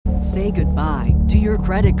Say goodbye to your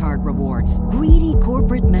credit card rewards. Greedy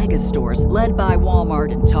corporate mega stores, led by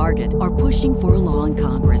Walmart and Target, are pushing for a law in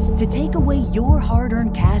Congress to take away your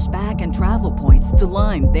hard-earned cash back and travel points to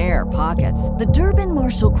line their pockets. The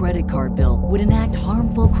Durbin-Marshall credit card bill would enact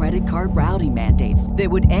harmful credit card routing mandates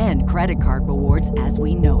that would end credit card rewards as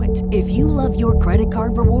we know it. If you love your credit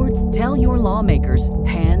card rewards, tell your lawmakers,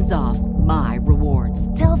 hands off my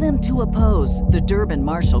rewards. Tell them to oppose the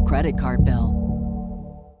Durbin-Marshall credit card bill.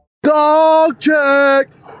 Dog check!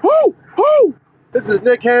 Woo! Woo! This is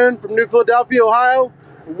Nick Heron from New Philadelphia, Ohio.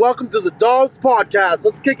 Welcome to the Dawgs Podcast.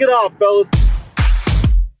 Let's kick it off, fellas.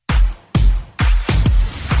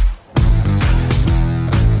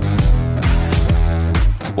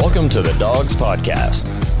 Welcome to the Dawgs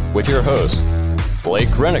Podcast with your hosts, Blake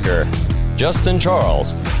Reneker, Justin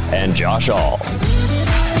Charles, and Josh All.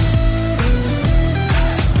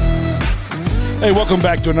 Hey, welcome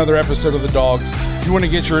back to another episode of The Dawgs. If you want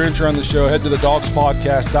to get your intro on the show, head to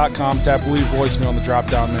thedogspodcast.com, tap leave voicemail on the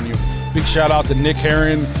drop-down menu. Big shout-out to Nick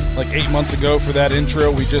Heron, like 8 months ago for that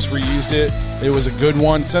intro. We just reused it. It was a good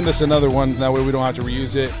one. Send us another one. That way we don't have to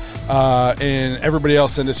reuse it. And everybody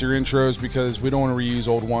else, send us your intros because we don't want to reuse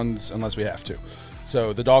old ones unless we have to.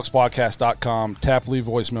 So, thedogspodcast.com, tap leave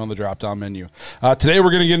voicemail on the drop-down menu. Today,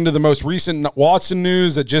 we're going to get into the most recent Watson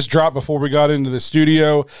news that just dropped before we got into the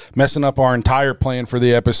studio, messing up our entire plan for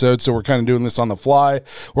the episode, so we're kind of doing this on the fly.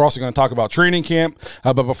 We're also going to talk about training camp,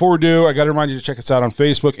 but before we do, I got to remind you to check us out on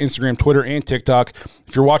Facebook, Instagram, Twitter, and TikTok.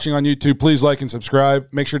 If you're watching on YouTube, please like and subscribe.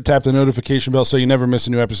 Make sure to tap the notification bell so you never miss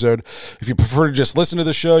a new episode. If you prefer to just listen to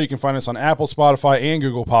the show, you can find us on Apple, Spotify, and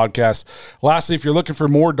Google Podcasts. Lastly, if you're looking for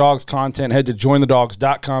more Dawgs content, head to jointhedogs.com,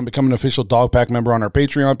 become an official Dog Pack member on our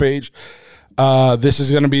Patreon page. This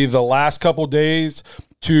is going to be the last couple days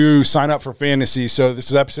to sign up for fantasy. So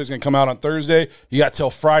this episode is going to come out on Thursday. You got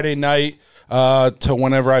till Friday night to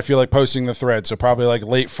whenever I feel like posting the thread. So probably like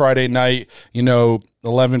late Friday night,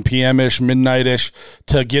 11 p.m.-ish, midnight-ish,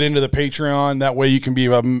 to get into the Patreon. That way you can be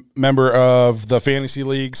a member of the fantasy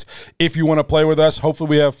leagues if you want to play with us. Hopefully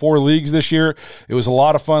we have 4 leagues this year. It was a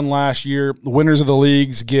lot of fun last year. The winners of the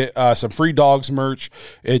leagues get some free Dawgs merch.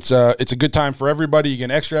 It's a good time for everybody. You get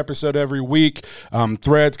an extra episode every week,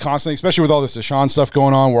 threads constantly, especially with all this Deshaun stuff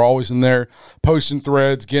going on. We're always in there posting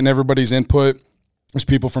threads, getting everybody's input. There's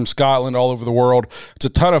people from Scotland, all over the world. It's a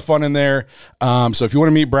ton of fun in there. So if you want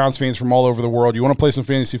to meet Browns fans from all over the world, you want to play some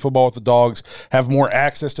fantasy football with the Dawgs, have more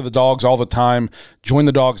access to the Dawgs all the time,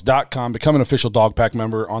 jointhedogs.com, become an official Dog Pack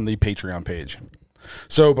member on the Patreon page.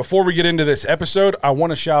 So before we get into this episode, I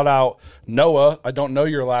want to shout out Noah. I don't know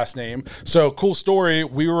your last name. So cool story.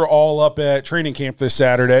 We were all up at training camp this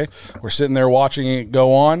Saturday. We're sitting there watching it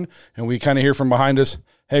go on, and we kind of hear from behind us,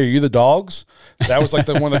 "Hey, are you the Dawgs?" That was like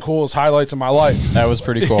one of the coolest highlights of my life. That was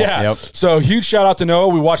pretty cool. Yeah. Yep. So huge shout out to Noah.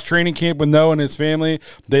 We watched training camp with Noah and his family.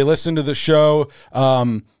 They listened to the show.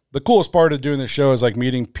 The coolest part of doing the show is like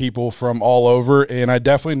meeting people from all over. And I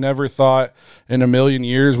definitely never thought in a million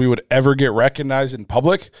years we would ever get recognized in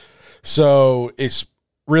public. So it's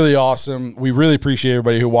really awesome. We really appreciate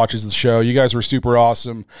everybody who watches the show. You guys were super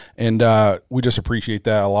awesome. And we just appreciate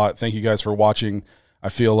that a lot. Thank you guys for watching. I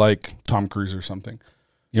feel like Tom Cruise or something.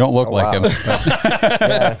 You don't look like him.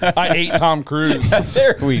 Yeah. I ate Tom Cruise.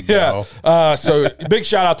 There we go. Yeah. So big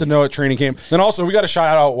shout out to Noah at training camp. Then also we got to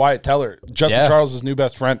shout out Wyatt Teller, Justin Charles' new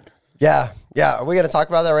best friend. Yeah. Are we going to talk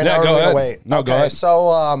about that right now? Or go are we ahead. going to wait? No, go ahead.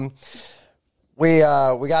 So we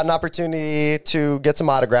got an opportunity to get some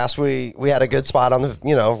autographs. We had a good spot on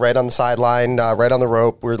the right on the sideline, right on the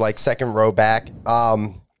rope. We're like second row back.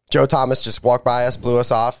 Joe Thomas just walked by us, blew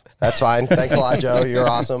us off. That's fine. Thanks a lot, Joe. You're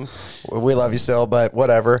awesome. We love you still, but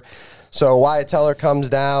whatever. So Wyatt Teller comes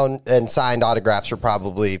down and signed autographs for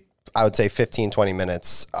probably, I would say, 15, 20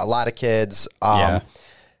 minutes. A lot of kids. And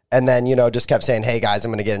then, just kept saying, "Hey, guys,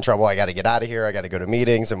 I'm going to get in trouble. I got to get out of here. I got to go to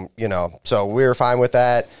meetings." And, so we were fine with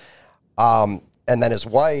that. And then his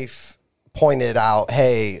wife pointed out,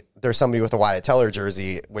 "Hey, there's somebody with a Wyatt Teller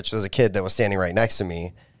jersey," which was a kid that was standing right next to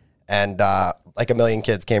me. And like a million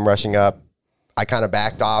kids came rushing up. I kind of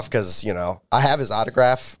backed off because, I have his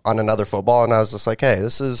autograph on another football, and I was just like, "Hey,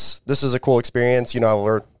 this is a cool experience."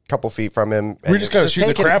 We're a couple feet from him. We just got to shoot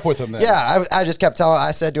the crap with him then. Yeah, I just kept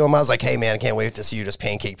I said to him, I was like, "Hey, man, I can't wait to see you just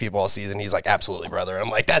pancake people all season." He's like, "Absolutely, brother." I'm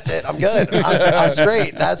like, "That's it. I'm good. I'm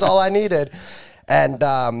straight. That's all I needed." And,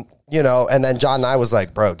 and then John and I was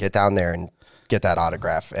like, "Bro, get down there and get that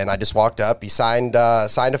autograph." And I just walked up. He signed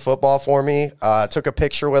a football for me, took a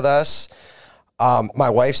picture with us. My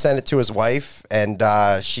wife sent it to his wife, and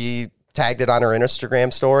she tagged it on her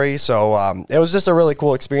Instagram story. So it was just a really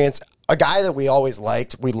cool experience. A guy that we always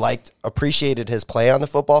liked, appreciated his play on the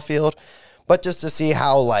football field, but just to see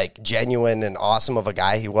how like genuine and awesome of a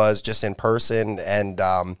guy he was just in person. And,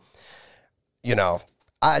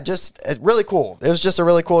 it's really cool. It was just a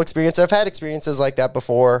really cool experience. I've had experiences like that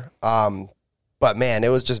before. But man, it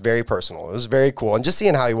was just very personal. It was very cool. And just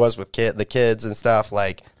seeing how he was with the kids and stuff,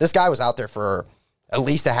 like this guy was out there for at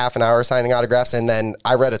least a half an hour signing autographs. And then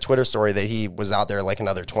I read a Twitter story that he was out there like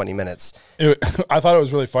another 20 minutes. I thought it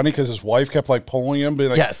was really funny because his wife kept like pulling him, being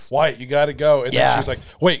like, yes, Wyatt, you got to go. And then she was like,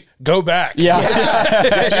 wait, go back. Yeah.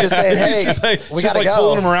 She was saying, hey, we got to go.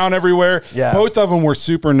 Pulling him around everywhere. Yeah. Both of them were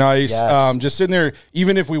super nice. Yes. Just sitting there,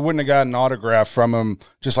 even if we wouldn't have gotten an autograph from him,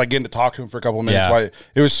 just like getting to talk to him for a couple of minutes. Yeah.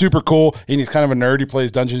 It was super cool. And he's kind of a nerd. He plays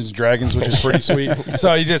Dungeons and Dragons, which is pretty sweet.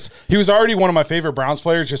 So he was already one of my favorite Browns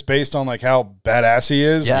players just based on like how badass he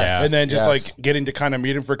is. Yes. Yeah. And then just like getting to kind of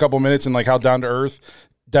meet him for a couple of minutes and like how down to earth.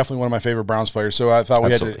 Definitely one of my favorite Browns players. So I thought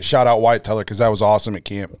we had to shout out Wyatt Teller because that was awesome at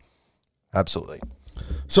camp. Absolutely.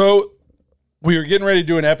 So we were getting ready to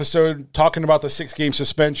do an episode talking about the 6-game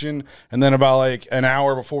suspension. And then about like an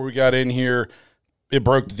hour before we got in here, it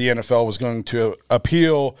broke that the NFL was going to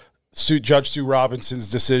appeal Judge Sue Robinson's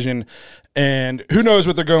decision. And who knows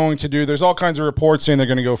what they're going to do. There's all kinds of reports saying they're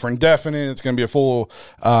going to go for indefinite. It's going to be a full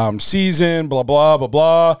season, blah, blah,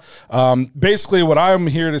 blah, blah. Basically, what I'm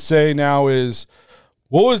here to say now is,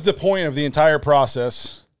 what was the point of the entire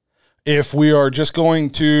process if we are just going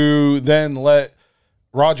to then let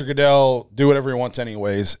Roger Goodell do whatever he wants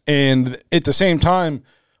anyways? And at the same time,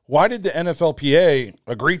 why did the NFLPA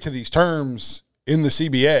agree to these terms in the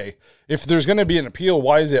CBA? If there's going to be an appeal,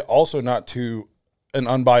 why is it also not to an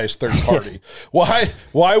unbiased third party?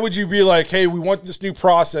 Why would you be like, hey, we want this new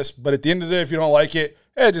process, but at the end of the day, if you don't like it,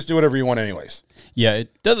 just do whatever you want anyways? Yeah,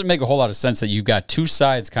 it doesn't make a whole lot of sense that you've got two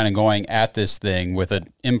sides kind of going at this thing with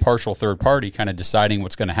an impartial third party kind of deciding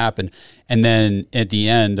what's going to happen. And then at the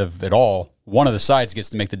end of it all, one of the sides gets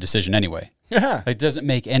to make the decision anyway. Yeah. It doesn't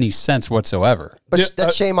make any sense whatsoever. But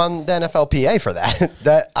that's shame on the NFLPA for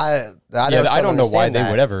that. I don't know why that.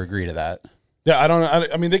 they would ever agree to that. Yeah, I don't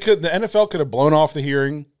know. I mean, the NFL could have blown off the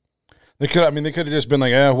hearing. They could have just been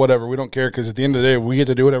like, whatever, we don't care, because at the end of the day, we get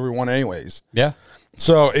to do whatever we want anyways. Yeah.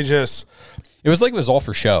 So it was like it was all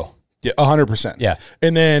for show. Yeah, 100%. Yeah.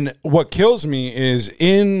 And then what kills me is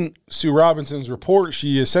in Sue Robinson's report,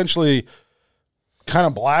 she essentially kind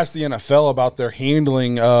of blasts the NFL about their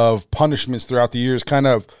handling of punishments throughout the years. Kind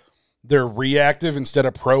of they're reactive instead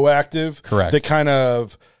of proactive. Correct. They kind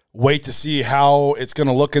of wait to see how it's going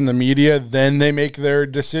to look in the media. Then they make their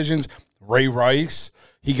decisions. Ray Rice,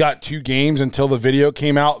 he got 2 games until the video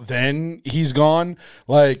came out. Then he's gone.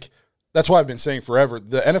 Like, that's why I've been saying forever.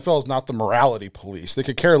 The NFL is not the morality police. They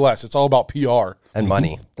could care less. It's all about PR. And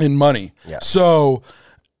money. Yeah. So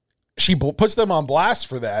she puts them on blast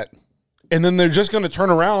for that. And then they're just going to turn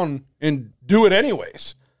around and do it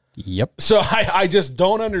anyways. Yep. So I just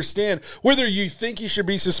don't understand whether you think he should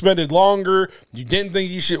be suspended longer, you didn't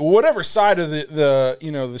think he should, whatever side of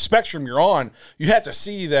the spectrum you're on, you have to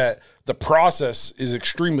see that the process is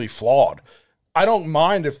extremely flawed. I don't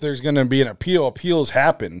mind if there's going to be an appeal. Appeals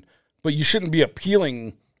happen, but you shouldn't be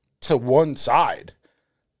appealing to one side.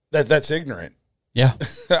 That's ignorant. Yeah.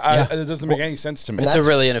 It doesn't make any sense to me. It's a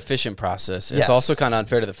really inefficient process. It's also kind of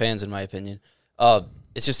unfair to the fans, in my opinion.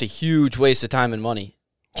 It's just a huge waste of time and money.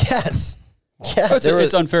 Yes. Yeah.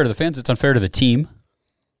 It's unfair to the fans. It's unfair to the team.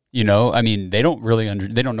 You know, I mean, they don't really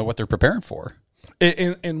they don't know what they're preparing for.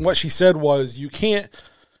 And what she said was, you can't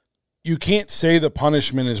say the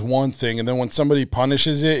punishment is one thing, and then when somebody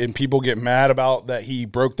punishes it and people get mad about that he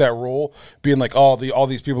broke that rule, being like, all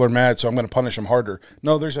these people are mad, so I'm going to punish them harder.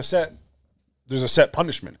 No, there's a set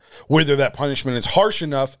punishment. Whether that punishment is harsh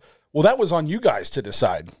enough, well, that was on you guys to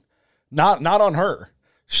decide, not on her.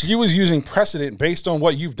 She was using precedent based on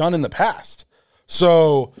what you've done in the past.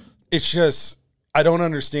 So it's just, I don't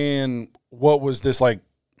understand what was this like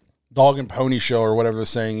dog and pony show or whatever the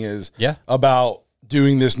saying is about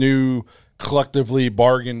doing this new collectively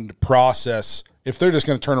bargained process if they're just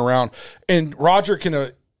going to turn around. And Roger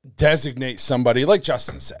can designate somebody, like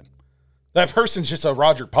Justin said. That person's just a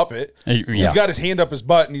Roger puppet. Yeah. He's got his hand up his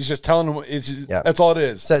butt, and he's just telling him, that's all it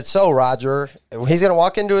is. So Roger, he's going to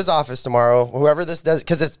walk into his office tomorrow, whoever this does,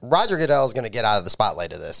 because Roger Goodell is going to get out of the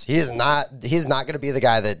spotlight of this. He's not going to be the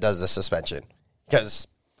guy that does the suspension, because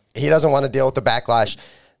he doesn't want to deal with the backlash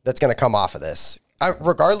that's going to come off of this.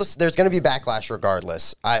 Regardless, there's going to be backlash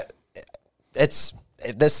regardless. This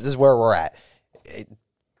is where we're at.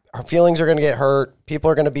 Our feelings are going to get hurt. People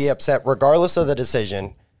are going to be upset regardless of the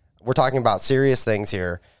decision. We're talking about serious things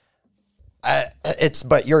here.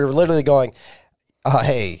 But you're literally going,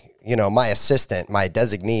 hey, my assistant, my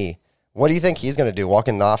designee, what do you think he's going to do? Walk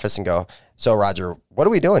in the office and go, so Roger, what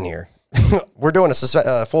are we doing here? we're doing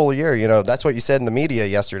a full year. You know, that's what you said in the media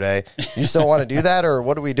yesterday. You still want to do that, or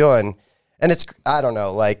what are we doing? And I don't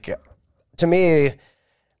know. Like, to me,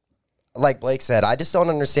 like Blake said, I just don't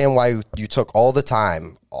understand why you took all the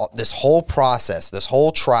time, this whole process, this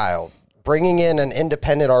whole trial, bringing in an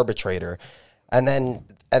independent arbitrator, and then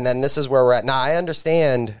this is where we're at. Now, I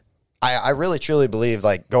understand. I really, truly believe,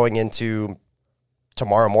 like, going into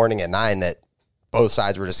tomorrow morning at 9 that both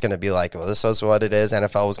sides were just going to be like, well, this is what it is.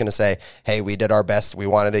 NFL was going to say, hey, we did our best. We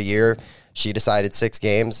wanted a year. She decided 6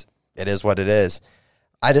 games. It is what it is.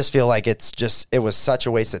 I just feel like it was such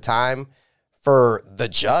a waste of time for the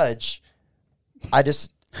judge. I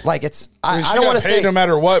just, like, I don't want to say no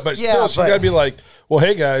matter what, but still, she's got to be like, well,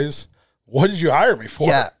 hey, guys, what did you hire me for?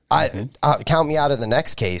 Yeah. Count me out of the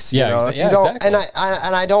next case. Yeah, you know, if you don't, exactly.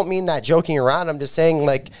 and I don't mean that joking around. I'm just saying,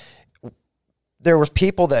 like, there was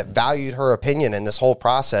people that valued her opinion in this whole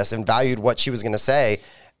process and valued what she was going to say,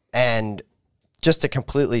 and just to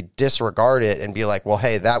completely disregard it and be like, well,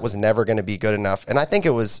 hey, that was never going to be good enough. And I think it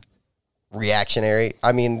was reactionary.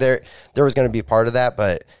 I mean, there was going to be part of that,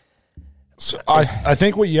 but so I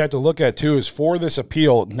think what you have to look at too is for this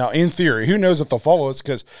appeal. Now, in theory, who knows if they'll follow us,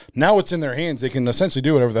 because now it's in their hands. They can essentially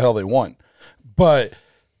do whatever the hell they want. But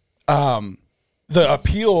the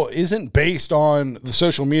appeal isn't based on the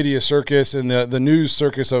social media circus and the news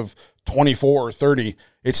circus of 24 or 30.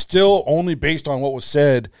 It's still only based on what was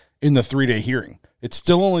said in the 3-day hearing. It's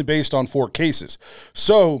still only based on 4 cases.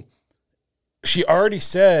 So she already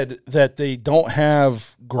said that they don't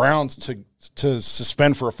have grounds to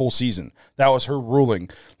suspend for a full season. That was her ruling.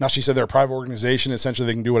 Now, she said they're a private organization. Essentially,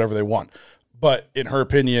 they can do whatever they want. But in her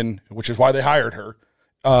opinion, which is why they hired her,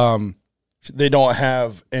 they don't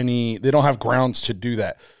have grounds to do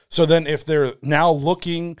that. So then if they're now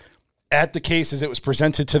looking at the case as it was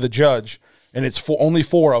presented to the judge, and it's only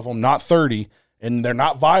 4 of them, not 30, and they're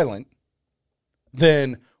not violent,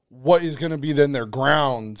 then what is going to be then their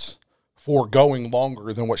grounds for going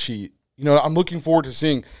longer than what she... You know, I'm looking forward to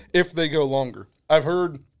seeing if they go longer. I've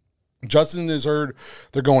heard, Justin has heard,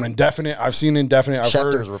 they're going indefinite. I've seen indefinite.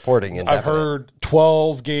 Schefter's reporting indefinite. I've heard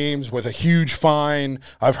 12 games with a huge fine.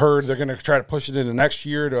 I've heard they're going to try to push it into next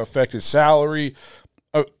year to affect his salary,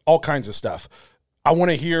 all kinds of stuff. I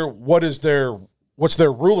want to hear what's their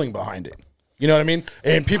ruling behind it. You know what I mean?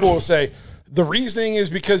 And people will say, the reasoning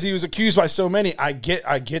is because he was accused by so many. I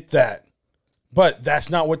get that. But that's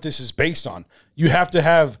not what this is based on. You have to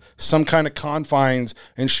have some kind of confines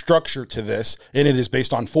and structure to this, and it is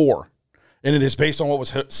based on 4. And it is based on what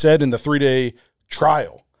was said in the 3-day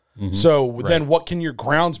trial. Mm-hmm. So then what can your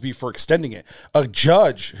grounds be for extending it? A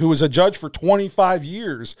judge who was a judge for 25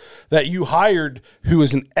 years that you hired, who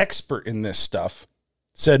is an expert in this stuff,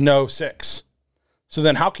 said no, 6. So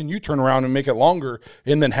then how can you turn around and make it longer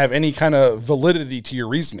and then have any kind of validity to your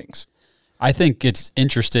reasonings? I think it's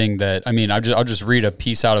interesting that, I mean, I'll just read a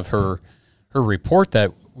piece out of her report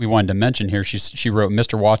that we wanted to mention here. She wrote,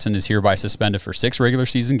 Mr. Watson is hereby suspended for 6 regular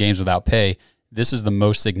season games without pay. This is the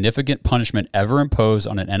most significant punishment ever imposed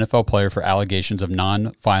on an NFL player for allegations of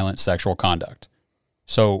non-violent sexual conduct.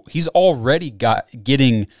 So he's already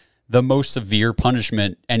getting the most severe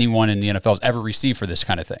punishment anyone in the NFL has ever received for this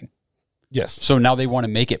kind of thing. Yes. So now they want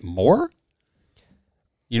to make it more?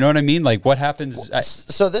 You know what I mean? Like, what happens?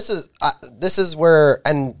 So this is where,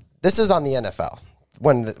 and this is on the NFL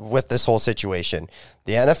with this whole situation.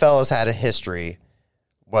 The NFL has had a history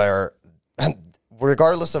where,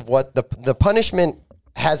 regardless of what the punishment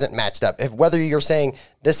hasn't matched up. If whether you're saying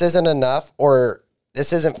this isn't enough or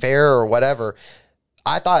this isn't fair or whatever,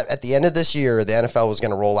 I thought at the end of this year the NFL was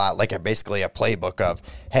going to roll out like basically a playbook of,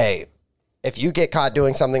 hey, if you get caught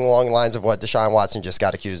doing something along the lines of what Deshaun Watson just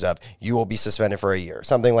got accused of, you will be suspended for a year,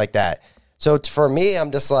 something like that. So for me,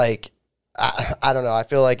 I'm just like, I don't know. I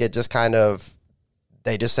feel like it just kind of,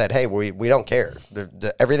 they just said, hey, we don't care.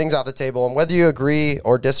 Everything's off the table. And whether you agree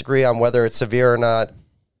or disagree on whether it's severe or not.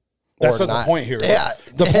 That's not the point here. Yeah.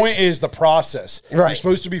 The point is the process. Right. You're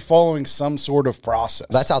supposed to be following some sort of process.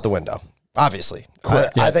 That's out the window. Obviously.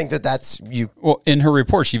 I think that's you. Well, in her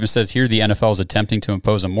report, she even says here the NFL is attempting to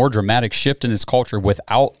impose a more dramatic shift in its culture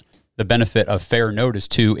without the benefit of fair notice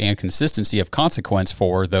to and consistency of consequence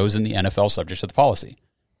for those in the NFL subject to the policy.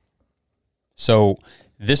 So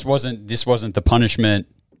this wasn't the punishment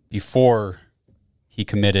before he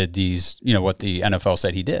committed these, what the NFL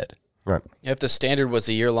said he did. Right. If the standard was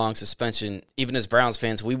a year-long suspension, even as Browns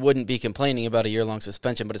fans, we wouldn't be complaining about a year-long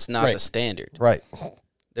suspension, but it's not the standard. Right.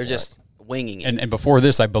 They're just winging it. And before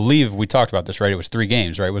this, I believe we talked about this, right? It was 3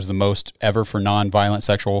 games, right? It was the most ever for non-violent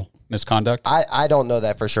sexual misconduct? I don't know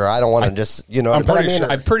that for sure. I don't want to just, I'm but pretty sure.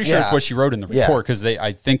 I'm pretty sure it's what she wrote in the report because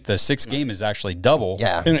I think the 6th game is actually double.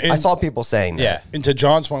 Yeah, And I saw people saying that. Yeah. And to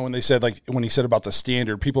John's point, when he said about the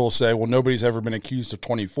standard, people will say, well, nobody's ever been accused of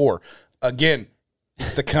 24. Again,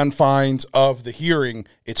 it's the confines of the hearing.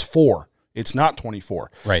 It's 4. It's not 24.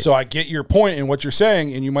 Right. So I get your point in what you're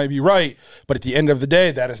saying, and you might be right, but at the end of the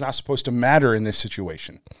day, that is not supposed to matter in this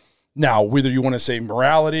situation. Now, whether you want to say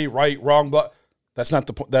morality, right, wrong, but that's not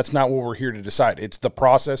what we're here to decide. It's the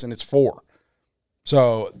process, and it's 4.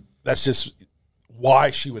 So that's just why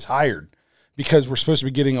she was hired, because we're supposed to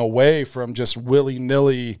be getting away from just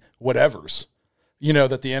willy-nilly whatevers,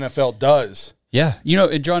 that the NFL does. Yeah.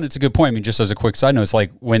 And John, it's a good point. I mean, just as a quick side note, it's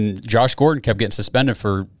like when Josh Gordon kept getting suspended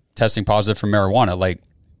for testing positive for marijuana,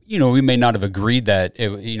 we may not have agreed that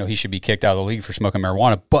he should be kicked out of the league for smoking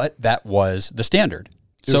marijuana, but that was the standard.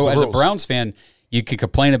 So as a Browns fan, you could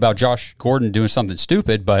complain about Josh Gordon doing something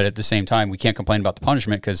stupid, but at the same time, we can't complain about the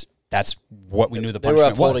punishment because that's what we knew the punishment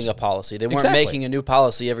was. They were upholding a policy. They weren't making a new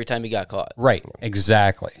policy every time he got caught. Right,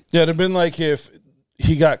 exactly. Yeah, it'd have been like if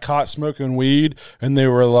he got caught smoking weed and they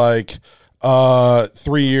were like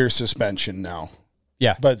 3-year suspension now.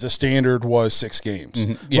 Yeah, but the standard was 6 games.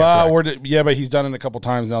 Mm-hmm. Yeah, but he's done it a couple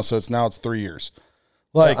times now, so it's 3 years.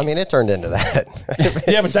 It turned into that.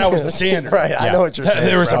 Yeah, but that was the standard, right? Yeah. I know what you're saying.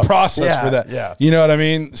 There was a process for that. Yeah, you know what I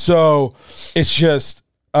mean. So it's just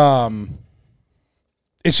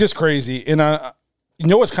crazy, and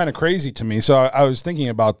what's kind of crazy to me. So I was thinking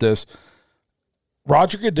about this.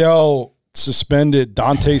 Roger Goodell suspended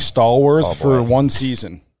Dante Stallworth for 1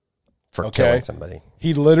 season for killing somebody.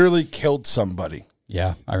 He literally killed somebody.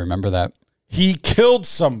 Yeah, I remember that. He killed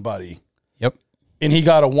somebody. Yep. And he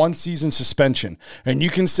got a 1-season suspension. And you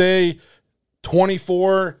can say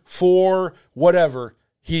 24, 4, whatever.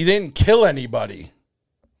 He didn't kill anybody.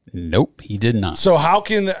 Nope, he did not. So how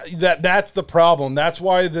can that's the problem. That's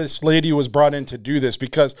why this lady was brought in to do this,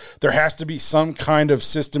 because there has to be some kind of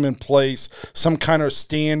system in place, some kind of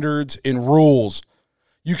standards and rules.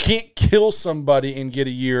 You can't kill somebody and get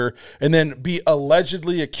a year and then be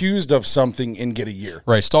allegedly accused of something and get a year.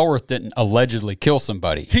 Right. Stallworth didn't allegedly kill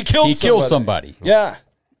somebody. He killed somebody. Yeah.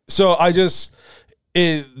 So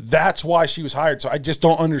that's why she was hired. So I just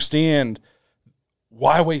don't understand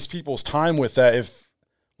why waste people's time with that if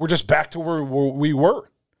we're just back to where we were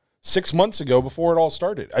 6 months ago before it all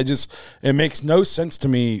started. It makes no sense to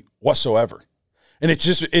me whatsoever. And it's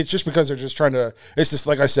just because they're just trying to, it's just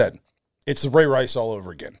like I said, it's the Ray Rice all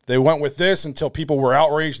over again. They went with this until people were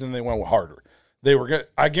outraged, and then they went with harder. They were good.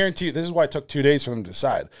 I guarantee you, this is why it took 2 days for them to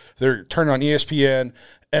decide. They're turning on ESPN,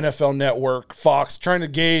 NFL Network, Fox, trying to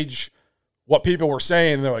gauge what people were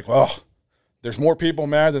saying. And they're like, well, there's more people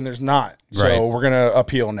mad than there's not. So we're going to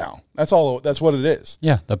appeal now. That's all. That's what it is.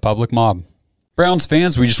 Yeah, the public mob. Browns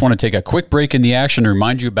fans, we just want to take a quick break in the action and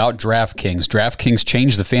remind you about DraftKings. DraftKings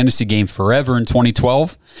changed the fantasy game forever in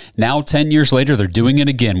 2012. Now, 10 years later, they're doing it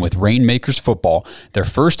again with Rainmakers Football, their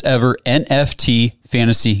first ever NFT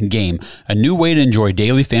fantasy game. A new way to enjoy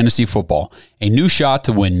daily fantasy football, a new shot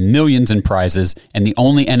to win millions in prizes, and the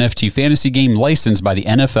only NFT fantasy game licensed by the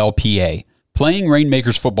NFLPA. Playing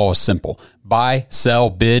Rainmakers Football is simple. Buy, sell,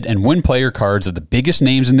 bid, and win player cards of the biggest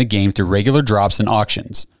names in the game through regular drops and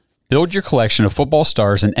auctions. Build your collection of football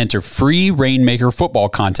stars and enter free Rainmaker football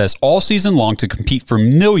contests all season long to compete for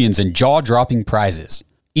millions in jaw-dropping prizes.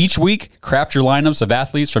 Each week, craft your lineups of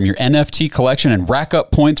athletes from your NFT collection and rack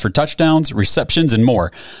up points for touchdowns, receptions, and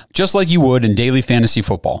more, just like you would in daily fantasy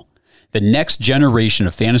football. The next generation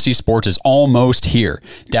of fantasy sports is almost here.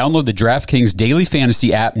 Download the DraftKings Daily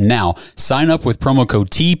Fantasy app now. Sign up with promo code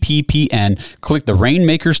TPPN. Click the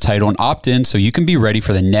Rainmakers title and opt in so you can be ready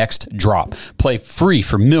for the next drop. Play free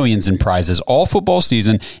for millions in prizes all football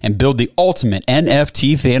season and build the ultimate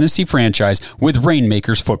NFT fantasy franchise with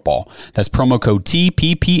Rainmakers Football. That's promo code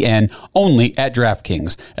TPPN only at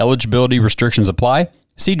DraftKings. Eligibility restrictions apply.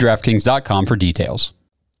 See DraftKings.com for details.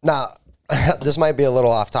 Now, this might be a little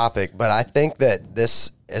off topic, but I think that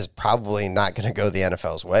this is probably not going to go the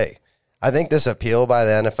NFL's way. I think this appeal by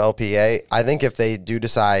the NFLPA, I think if they do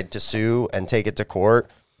decide to sue and take it to court,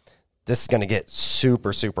 this is going to get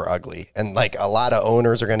super, super ugly. And like a lot of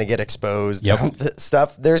owners are going to get exposed. Yep.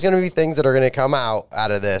 Stuff. There's going to be things that are going to come out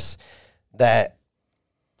of this that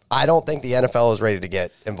I don't think the NFL is ready to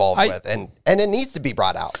get involved with. And it needs to be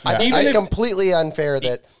brought out. I think it's completely unfair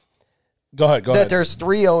that... Go ahead. There's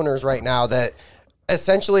 3 owners right now that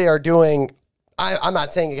essentially are doing, I'm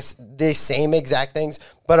not saying it's the same exact things,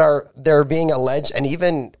 but they're being alleged and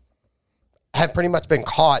even have pretty much been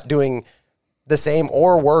caught doing the same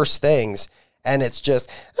or worse things. And it's just,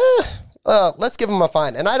 let's give him a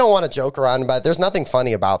fine. And I don't want to joke around about it. There's nothing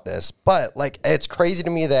funny about this, but like, it's crazy to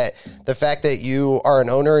me that the fact that you are an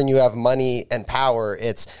owner and you have money and power,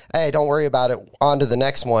 it's, hey, don't worry about it. On to the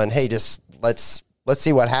next one. Hey, just let's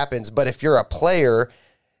see what happens. But if you're a player,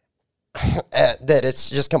 that it's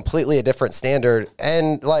just completely a different standard.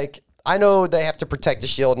 And like, I know they have to protect the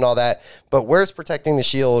shield and all that, but where's protecting the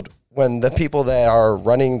shield when the people that are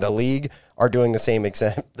running the league are doing the same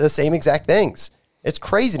exact things? It's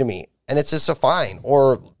crazy to me. And it's just a fine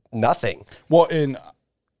or nothing. Well, and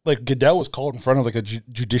like Goodell was called in front of like a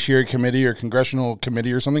judiciary committee or congressional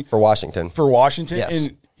committee or something For Washington. Yes.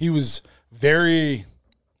 And he was very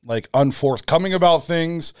like unforthcoming about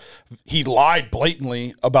things. He lied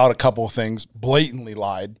blatantly about a couple of things, blatantly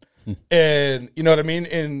lied. And you know what I mean?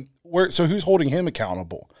 And so who's holding him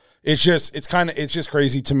accountable? It's just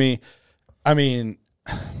crazy to me. I mean,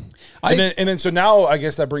 and then so now I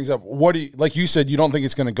guess that brings up like you said, you don't think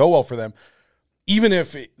it's going to go well for them. Even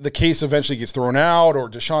if the case eventually gets thrown out or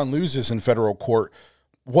Deshaun loses in federal court,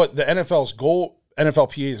 what the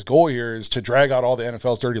NFLPA's goal here is to drag out all the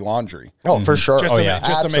NFL's dirty laundry. Oh, for sure. Just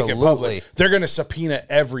to make it public. They're going to subpoena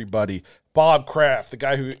everybody. Bob Kraft, the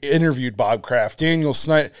guy who interviewed Bob Kraft, Daniel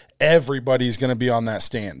Snyder, everybody's going to be on that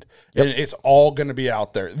stand. Yep. And it's all going to be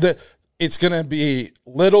out there. It's going to be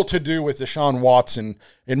little to do with Deshaun Watson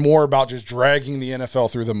and more about just dragging the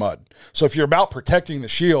NFL through the mud. So if you're about protecting the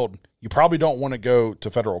shield, you probably don't want to go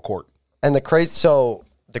to federal court. And the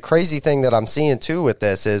crazy thing that I'm seeing too with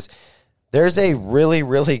this is there's a really,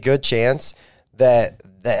 really good chance that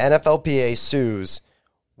the NFLPA sues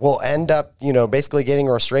will end up, basically getting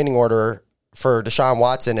a restraining order for Deshaun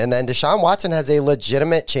Watson. And then Deshaun Watson has a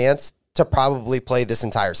legitimate chance to probably play this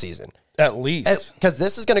entire season. At least. Because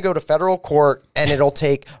this is going to go to federal court and it'll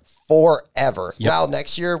take forever. Yep. Now,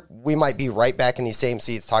 next year, we might be right back in these same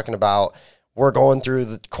seats talking about we're going through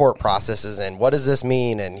the court processes and what does this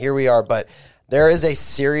mean? And here we are. But there is a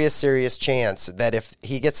serious, serious chance that if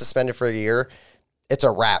he gets suspended for a year, it's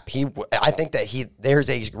a wrap. I think that there's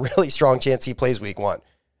a really strong chance he plays week 1.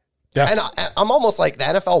 Yeah. And I'm almost like the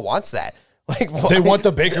NFL wants that. Like they want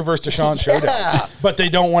the Baker versus Deshaun showdown, but they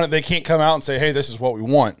don't want it. They can't come out and say, "Hey, this is what we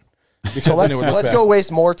want." So let's go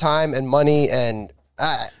waste more time and money, and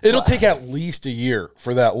it'll take at least a year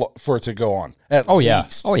for it to go on. At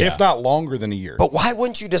least, if not longer than a year. But why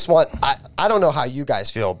wouldn't you just want? I don't know how you guys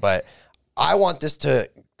feel, but I want this to.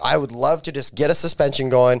 I would love to just get a suspension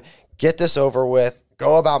going, get this over with,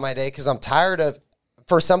 go about my day because I'm tired of.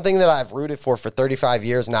 For something that I've rooted for 35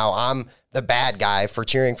 years now, I'm the bad guy for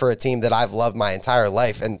cheering for a team that I've loved my entire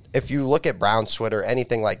life. And if you look at Browns Twitter,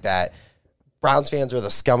 anything like that, Browns fans are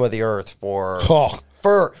the scum of the earth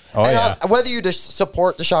whether you just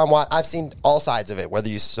support Deshaun Watson. I've seen all sides of it, whether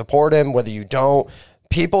you support him, whether you don't.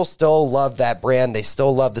 People still love that brand. They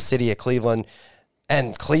still love the city of Cleveland.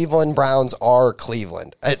 And Cleveland Browns are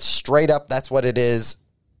Cleveland. It's straight up, that's what it is.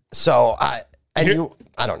 So, I don't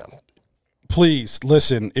know. Please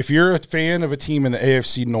listen, if you're a fan of a team in the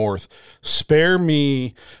AFC North, spare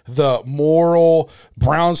me the moral.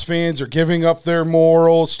 Browns fans are giving up their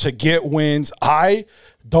morals to get wins. I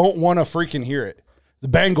don't want to freaking hear it. The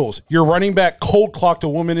Bengals, your running back cold clocked a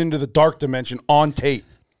woman into the dark dimension on tape.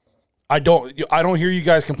 I don't hear you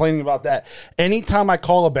guys complaining about that. Anytime I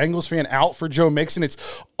call a Bengals fan out for Joe Mixon, it's,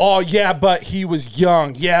 oh, yeah, but he was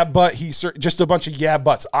young. Yeah, but he's just a bunch of yeah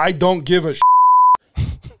buts. I don't give a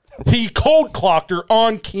He cold clocked her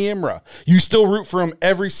on camera. You still root for him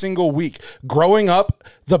every single week. Growing up,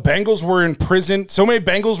 the Bengals were in prison. So many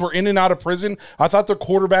Bengals were in and out of prison. I thought their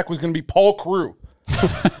quarterback was going to be Paul Crewe.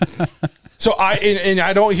 So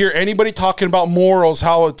I don't hear anybody talking about morals,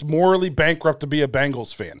 how it's morally bankrupt to be a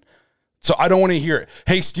Bengals fan. So I don't want to hear it.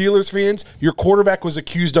 Hey, Steelers fans, your quarterback was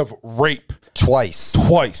accused of rape. Twice.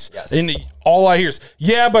 Yes. And all I hear is,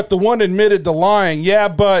 yeah, but the one admitted to lying. Yeah,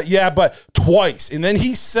 but twice. And then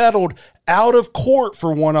he settled out of court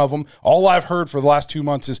for one of them. All I've heard for the last 2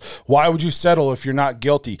 months is, why would you settle if you're not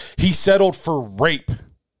guilty? He settled for rape.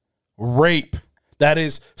 Rape. That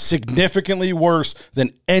is significantly worse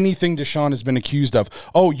than anything Deshaun has been accused of.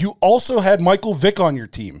 Oh, you also had Michael Vick on your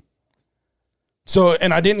team. So,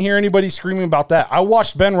 and I didn't hear anybody screaming about that. I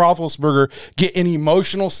watched Ben Roethlisberger get an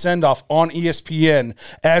emotional send-off on ESPN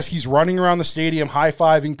as he's running around the stadium,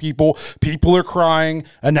 high-fiving people. People are crying.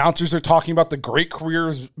 Announcers are talking about the great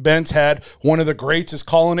careers Ben's had. One of the greats is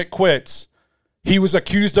calling it quits. He was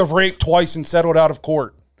accused of rape twice and settled out of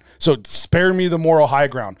court. So spare me the moral high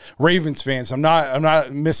ground. Ravens fans, I'm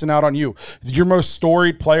not missing out on you. Your most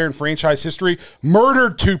storied player in franchise history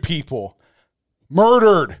murdered 2 people.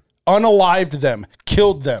 Unalived them,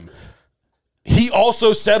 killed them. He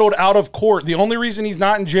also settled out of court. The only reason he's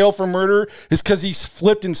not in jail for murder is because he's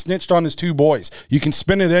flipped and snitched on his 2 boys. You can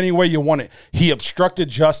spin it any way you want it. He obstructed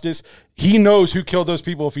justice. He knows who killed those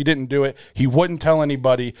people if he didn't do it. He wouldn't tell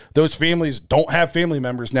anybody. Those families don't have family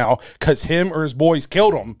members now because him or his boys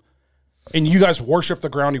killed him. And you guys worship the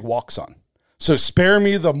ground he walks on. So spare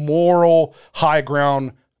me the moral high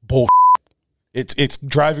ground bullshit. It's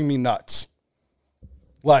driving me nuts.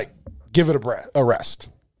 Like, give it a rest.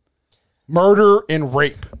 Murder and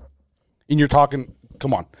rape. And you're talking,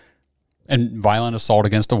 come on. And violent assault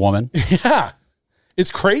against a woman. Yeah.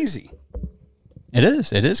 It's crazy. It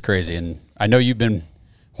is crazy. And I know you've been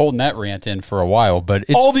holding that rant in for a while, but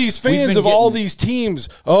it's, all these fans of all these teams,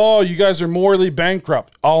 oh, you guys are morally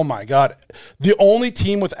bankrupt. Oh, my God. The only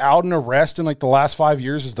team without an arrest in like the last 5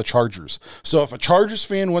 years is the Chargers. So if a Chargers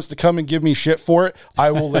fan wants to come and give me shit for it,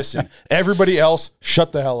 I will listen. Everybody else,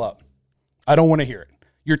 shut the hell up. I don't want to hear it.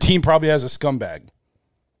 Your team probably has a scumbag.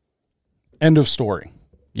 End of story.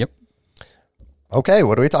 Yep. Okay,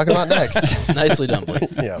 what are we talking about next? Nicely done, Blake.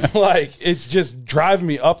 Yeah. Like, it's just driving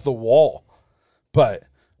me up the wall. But,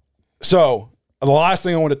 so, the last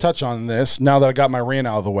thing I want to touch on this, now that I got my rant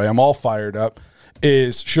out of the way, I'm all fired up,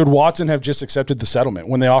 is should Watson have just accepted the settlement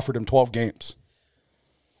when they offered him 12 games?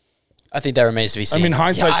 I think that remains to be seen. I mean,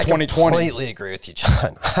 hindsight's 2020. I completely agree with you,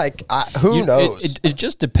 John. Who knows? It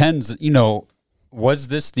just depends, was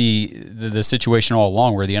this the situation all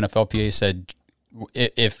along where the NFLPA said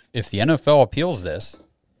if the NFL appeals this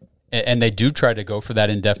and they do try to go for that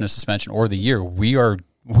indefinite suspension or the year, we are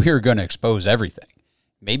going to expose everything.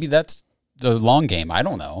 Maybe that's the long game. I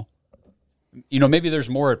don't know. Maybe there's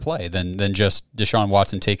more at play than just Deshaun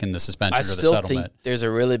Watson taking the suspension or the settlement. I still think there's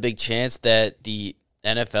a really big chance that the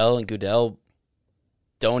NFL and Goodell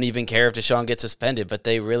don't even care if Deshaun gets suspended, but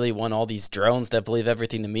they really want all these drones that believe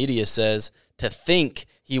everything the media says to think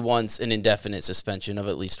he wants an indefinite suspension of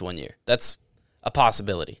at least 1 year. That's a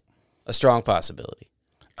possibility, a strong possibility.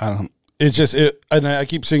 It's just, and I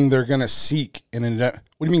keep saying they're going to seek an indefinite.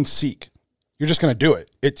 What do you mean seek? You're just going to do it.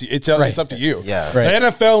 It's up to you. Yeah. Right. The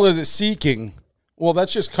NFL is seeking. Well,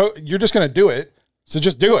 that's just you're just going to do it. So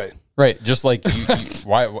just do it. Right. Just like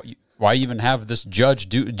why even have this judge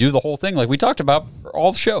do the whole thing like we talked about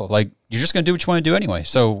all the show? Like, you're just going to do what you want to do anyway.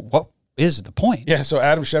 So what is the point? Yeah, so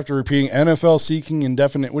Adam Schefter repeating NFL seeking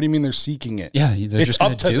indefinite. What do you mean they're seeking it? Yeah, they're just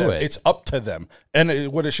going to do it. It's up to them.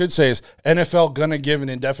 And what it should say is NFL gonna give an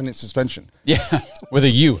indefinite suspension. Yeah, with a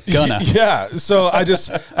U, gonna. Yeah, so I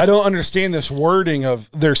don't understand this wording of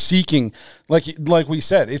they're seeking. Like we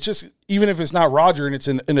said, it's just, even if it's not Roger and it's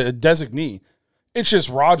in a designee, it's just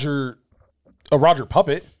a Roger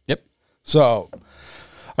puppet. Yep. So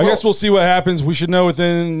I guess we'll see what happens. We should know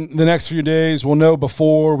within the next few days. We'll know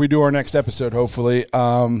before we do our next episode, hopefully.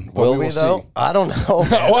 Will we, though? See. I don't know.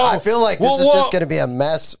 Well, I feel like this is just going to be a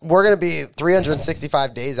mess. We're going to be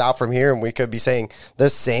 365 days out from here, and we could be saying the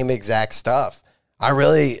same exact stuff. I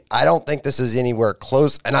don't think this is anywhere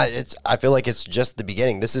close, and I feel like it's just the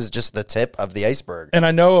beginning. This is just the tip of the iceberg. And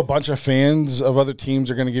I know a bunch of fans of other teams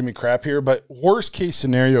are going to give me crap here, but worst case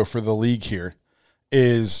scenario for the league here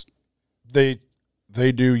is they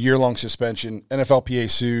do year-long suspension. NFLPA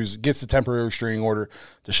sues, gets the temporary restraining order.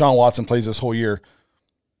 Deshaun Watson plays this whole year.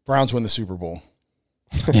 Browns win the Super Bowl.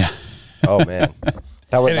 Yeah. Oh, man.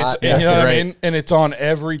 That would not. You know what I mean? And it's on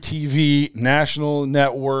every TV, national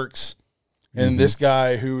networks. And this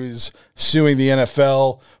guy who is suing the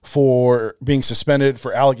NFL for being suspended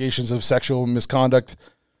for allegations of sexual misconduct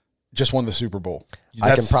just won the Super Bowl.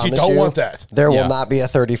 I can promise you don't want that. There will not be a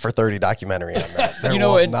 30 for 30 documentary on that. There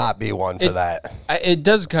will not be one for that. It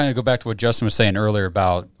does kind of go back to what Justin was saying earlier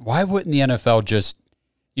about why wouldn't the NFL just,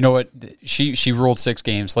 you know what, she ruled 6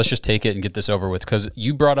 games. Let's just take it and get this over with. Because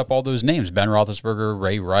you brought up all those names, Ben Roethlisberger,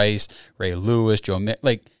 Ray Rice, Ray Lewis, Joe,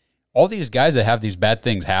 like all these guys that have these bad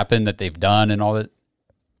things happen that they've done and all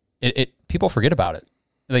that. People forget about it.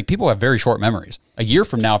 Like, people have very short memories. A year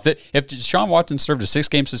from now, if Deshaun Watson served a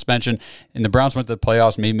 6-game suspension and the Browns went to the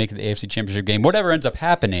playoffs, maybe make it the AFC Championship game, whatever ends up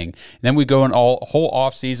happening, and then we go in whole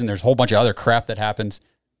offseason, there's a whole bunch of other crap that happens.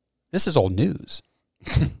 This is old news.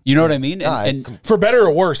 You know what I mean? And for better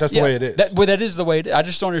or worse, that's the way it is. That is the way it is. I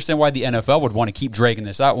just don't understand why the NFL would want to keep dragging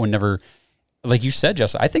this out whenever, like you said,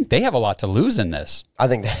 Justin, I think they have a lot to lose in this. I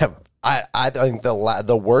think they have. I think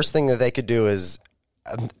the worst thing that they could do is,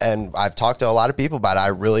 and I've talked to a lot of people about it, I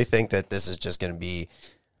really think that this is just going to be.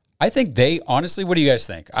 I think honestly, what do you guys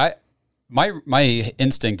think? My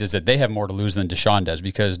instinct is that they have more to lose than Deshaun does,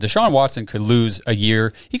 because Deshaun Watson could lose a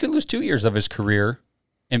year. He could lose 2 years of his career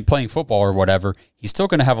in playing football or whatever. He's still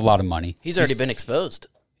going to have a lot of money. He's already been exposed.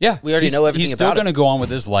 Yeah, We already know everything He's still about going to go on with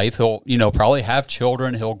his life. He'll, probably have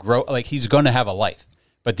children. He'll grow. Like, he's going to have a life.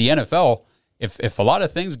 But the NFL, if a lot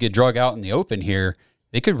of things get drug out in the open here,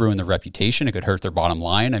 they could ruin their reputation. It could hurt their bottom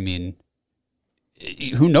line. I mean,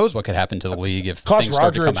 who knows what could happen to the league if Cost things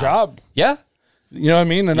start Roger to a come job. out. Yeah. You know what I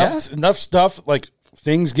mean? Enough stuff, like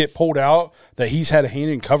things get pulled out that he's had a hand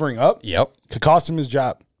in covering up. Yep. Could cost him his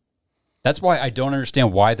job. That's why I don't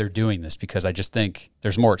understand why they're doing this, because I just think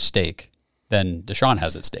there's more at stake than Deshaun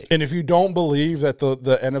has at stake. And if you don't believe that the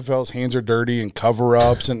NFL's hands are dirty and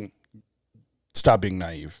cover-ups, and stop being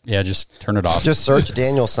naive. Yeah, just turn it off. Just search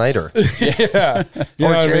Daniel Snyder. Yeah. You Or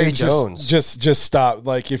know what Jerry I mean? Jones. Just stop.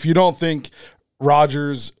 Like, if you don't think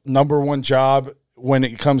Rodgers' number one job when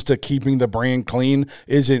it comes to keeping the brand clean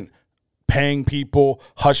isn't paying people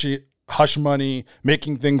hush money,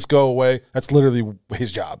 making things go away, that's literally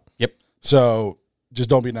his job. Yep. So just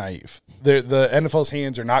don't be naive. The NFL's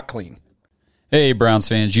hands are not clean. Hey, Browns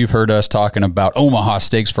fans, you've heard us talking about Omaha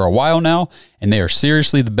steaks for a while now, and they are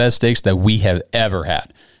seriously the best steaks that we have ever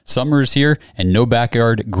had. Summer is here, and no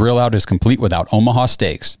backyard grill out is complete without Omaha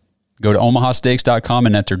Steaks. Go to omahasteaks.com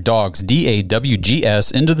and enter Dawgs,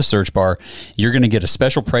 DAWGS, into the search bar. You're going to get a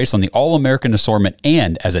special price on the All-American assortment,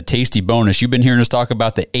 and as a tasty bonus, you've been hearing us talk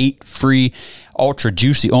about the 8 free ultra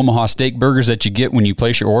juicy Omaha steak burgers that you get when you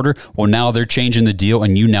place your order. Well, now they're changing the deal,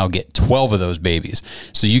 and you now get 12 of those babies.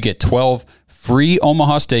 So you get 12 free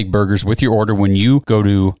Omaha steak burgers with your order when you go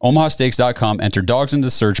to omahasteaks.com, enter Dawgs into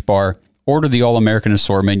the search bar, order the All-American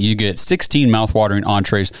assortment. You get 16 mouth-watering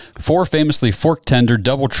entrees, 4 famously fork tender,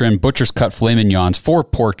 double trim, butcher's cut filet mignons, 4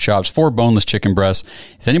 pork chops, 4 boneless chicken breasts.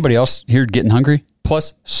 Is anybody else here getting hungry?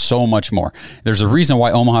 Plus, so much more. There's a reason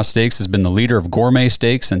why Omaha Steaks has been the leader of gourmet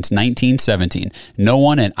steaks since 1917. No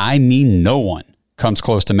one, and I mean no one, comes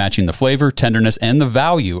close to matching the flavor, tenderness, and the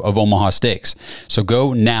value of Omaha Steaks. So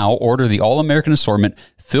go now, order the All-American assortment,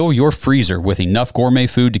 fill your freezer with enough gourmet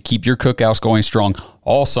food to keep your cookouts going strong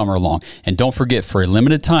all summer long. And don't forget, for a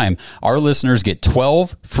limited time, our listeners get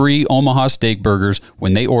 12 free Omaha Steak burgers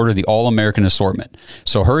when they order the All-American assortment.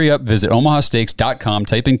 So hurry up, visit omahasteaks.com,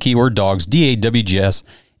 type in keyword Dawgs, DAWGS,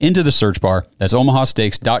 into the search bar. That's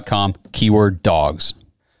omahasteaks.com, keyword Dawgs.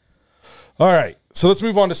 All right. So let's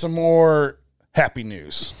move on to some more happy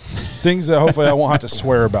news, things that hopefully I won't have to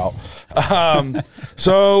swear about.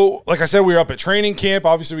 So like I said, we were up at training camp.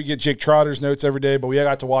 Obviously we get Jake Trotter's notes every day, but we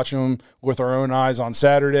got to watch him with our own eyes on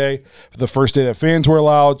Saturday, the first day that fans were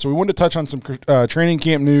allowed. So we wanted to touch on some training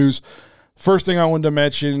camp news. First thing I wanted to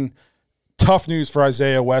mention, tough news for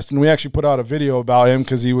Isaiah Weston. We actually put out a video about him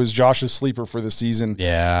because he was Josh's sleeper for the season.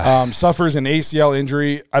 Yeah. Suffers an ACL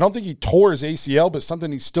injury. I don't think he tore his ACL, but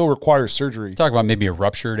something he still requires surgery. Talk about maybe a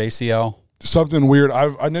ruptured ACL. Something weird.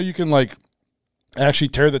 I know you can like actually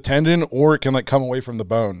tear the tendon, or it can like come away from the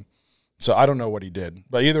bone. So I don't know what he did,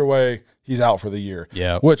 but either way, he's out for the year.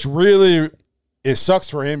 Yeah. Which really, it sucks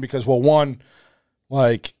for him because, well, one,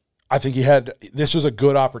 like I think this was a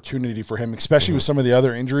good opportunity for him, especially with some of the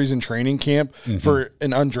other injuries in training camp, for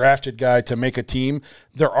an undrafted guy to make a team.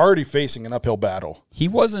 They're already facing an uphill battle. He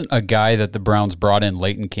wasn't a guy that the Browns brought in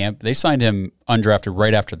late in camp. They signed him undrafted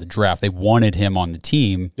right after the draft. They wanted him on the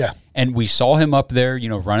team. Yeah. And we saw him up there,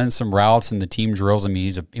 running some routes in the team drills. I mean,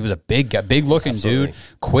 he was a big guy, big looking dude,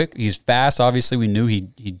 quick. He's fast. Obviously, we knew he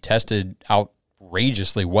tested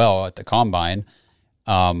outrageously well at the combine.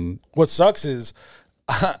 What sucks is,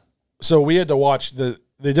 so we had to watch they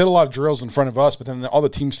did a lot of drills in front of us, but then all the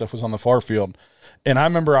team stuff was on the far field. And I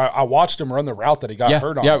remember I watched him run the route that he got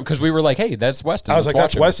hurt on. Yeah, because we were like, hey, that's Weston. I was like,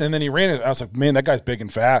 that's Weston. And then he ran it. I was like, man, that guy's big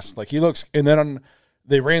and fast. Like, he looks. And then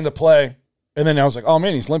they ran the play. And then I was like, oh,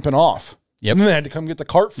 man, he's limping off. Yep. And then they had to come get the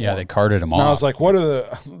cart for him. Yeah, they carted him off. And I was like, what are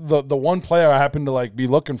the one play I happened to like be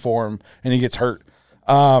looking for him, and he gets hurt.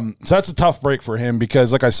 So that's a tough break for him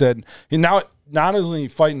because, like I said, he now not only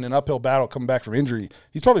fighting an uphill battle coming back from injury,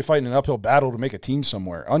 he's probably fighting an uphill battle to make a team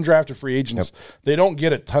somewhere. Undrafted free agents, they don't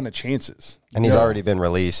get a ton of chances. And he's already been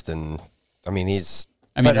released, and he's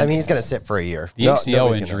going to sit for a year. The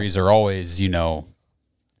ACL injuries are always,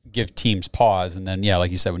 give teams pause, and then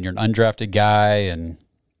like you said, when you're an undrafted guy, and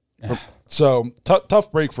so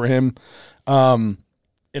tough break for him.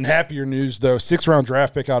 In happier news, though, 6th-round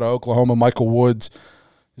draft pick out of Oklahoma, Michael Woods,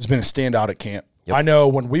 has been a standout at camp. Yep. I know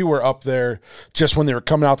when we were up there, just when they were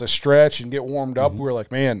coming out to stretch and get warmed up, we were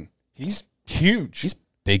like, man, he's huge. He's a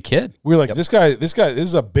big kid. We were like, this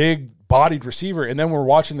is a big-bodied receiver. And then we're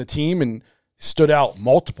watching the team and stood out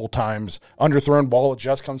multiple times. Underthrown ball,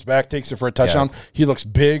 just comes back, takes it for a touchdown. Yeah. He looks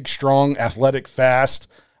big, strong, athletic, fast.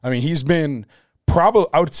 I mean, he's been probably,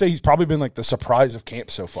 I would say he's probably been like the surprise of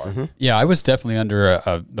camp so far. Yeah, I was definitely under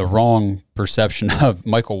the wrong perception of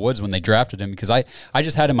Michael Woods when they drafted him because I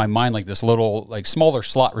just had in my mind like this little, like smaller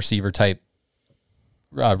slot receiver type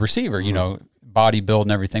receiver, you know, body build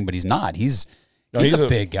and everything, but he's not. He's a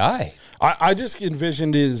big guy. I just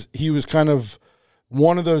envisioned he was kind of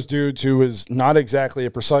one of those dudes who was not exactly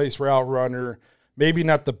a precise route runner, maybe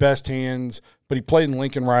not the best hands, but he played in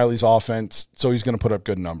Lincoln Riley's offense, so he's going to put up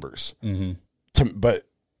good numbers. But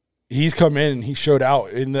he's come in and he showed out.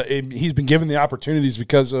 He's been given the opportunities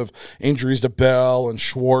because of injuries to Bell and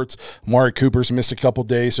Schwartz. Amari Cooper's missed a couple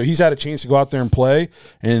days, so he's had a chance to go out there and play.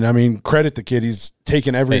 And, I mean, credit the kid. He's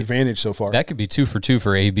taken every advantage so far. That could be 2 for 2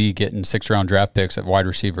 for AB getting 6th-round draft picks at wide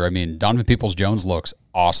receiver. I mean, Donovan Peoples-Jones looks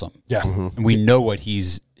awesome. Yeah. And we know what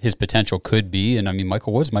his potential could be, and, I mean,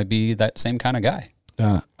 Michael Woods might be that same kind of guy.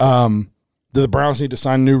 Do the Browns need to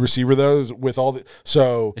sign a new receiver, though, with all the –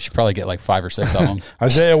 so They should probably get like 5 or 6 of them.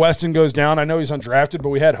 Isaiah Weston goes down. I know he's undrafted, but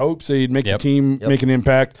we had hopes that he'd make the team, make an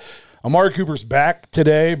impact. Amari Cooper's back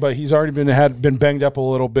today, but he's already been banged up a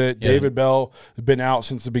little bit. Yeah. David Bell has been out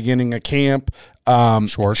since the beginning of camp.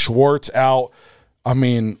 Schwartz out. I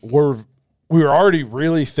mean, we were already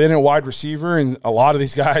really thin at wide receiver, and a lot of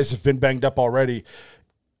these guys have been banged up already.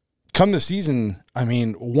 Come the season, I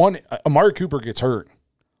mean, Amari Cooper gets hurt.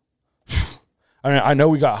 I mean, I know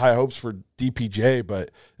we got high hopes for DPJ, but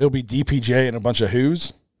it'll be DPJ and a bunch of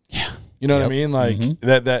who's. Yeah. You know what I mean? Like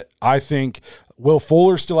that I think Will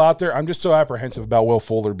Fuller's still out there. I'm just so apprehensive about Will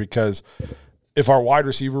Fuller because if our wide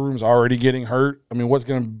receiver room's already getting hurt, I mean, what's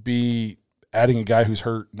going to be adding a guy who's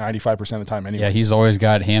hurt 95% of the time anyway? Yeah, he's always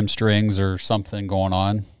got hamstrings or something going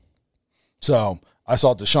on. So I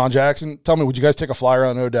saw Deshaun Jackson. Tell me, would you guys take a flyer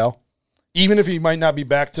on Odell? Even if he might not be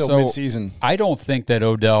back till midseason. I don't think that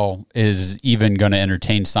Odell is even going to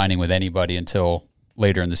entertain signing with anybody until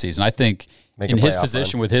later in the season. I think in his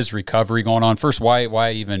position with his recovery going on, first,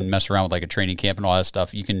 why even mess around with like a training camp and all that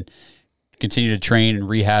stuff? You can continue to train and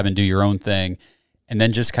rehab and do your own thing and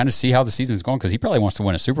then just kind of see how the season's going because he probably wants to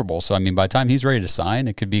win a Super Bowl. So, I mean, by the time he's ready to sign,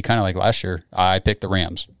 it could be kind of like last year. I picked the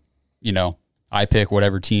Rams. You know, I pick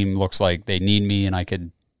whatever team looks like they need me and I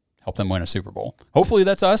could help them win a Super Bowl. Hopefully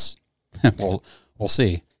that's us. We'll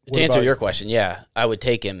see. To answer your question, yeah, I would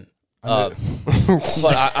take him. But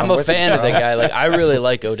I'm a fan of the guy. Like I really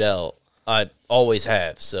like Odell. I always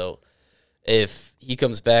have. So if he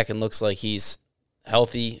comes back and looks like he's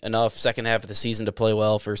healthy enough second half of the season to play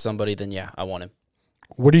well for somebody, then yeah, I want him.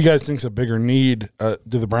 What do you guys think is a bigger need?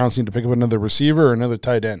 Do the Browns need to pick up another receiver or another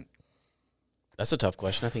tight end? That's a tough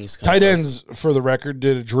question. I think he's tight ends, for the record,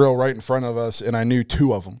 did a drill right in front of us, and I knew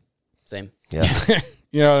 2 of them. Same. Yeah.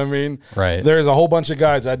 You know what I mean? Right. There's a whole bunch of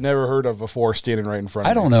guys I'd never heard of before standing right in front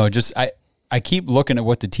of me. I don't know. Just I keep looking at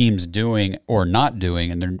what the team's doing or not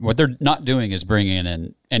doing, and what they're not doing is bringing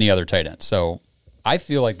in any other tight end. So I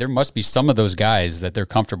feel like there must be some of those guys that they're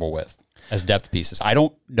comfortable with as depth pieces. I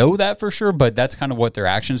don't know that for sure, but that's kind of what their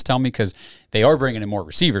actions tell me because they are bringing in more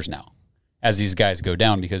receivers now as these guys go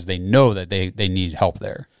down because they know that they need help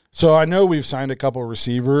there. So I know we've signed a couple of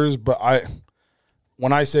receivers, but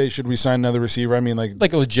when I say should we sign another receiver, I mean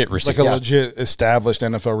like a legit receiver. Like a legit established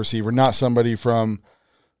NFL receiver, not somebody from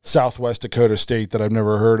Southwest Dakota State that I've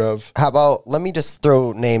never heard of. How about, let me just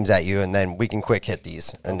throw names at you and then we can quick hit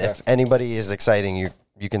these. And if anybody is exciting,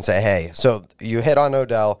 you can say, hey. So you hit on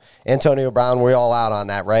Odell. Antonio Brown, we're all out on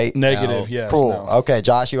that, right? Negative, yes. Cool. No. Okay,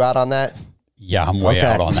 Josh, you out on that? Yeah, I'm way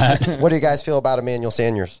out on that. What do you guys feel about Emmanuel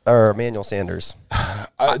Sanders?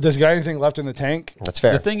 Does he got anything left in the tank? That's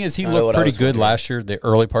fair. The thing is, he looked pretty good last year, the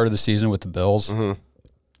early part of the season with the Bills.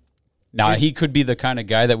 Now, he could be the kind of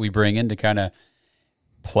guy that we bring in to kind of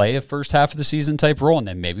play a first half of the season type role, and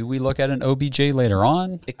then maybe we look at an OBJ later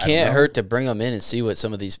on. It can't hurt to bring him in and see what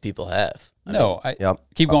some of these people have.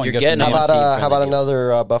 Keep going. You're getting how about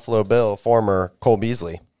another Buffalo Bill, former Cole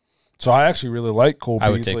Beasley? So I actually really like Cole Beasley. I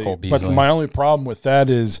would take Cole Beasley. But my only problem with that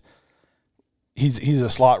is he's a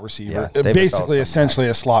slot receiver. Basically, essentially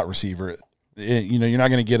a slot receiver. You're not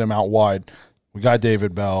going to get him out wide. We got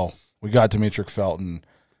David Bell. We got Demetric Felton.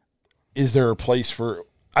 Is there a place for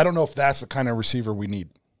 – I don't know if that's the kind of receiver we need.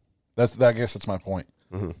 I guess that's my point.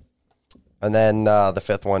 Mm-hmm. And then the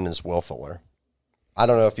fifth one is Will Fuller. I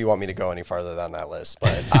don't know if you want me to go any farther down that list,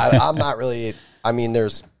 but I'm not really – I mean,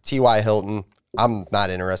 there's T.Y. Hilton. I'm not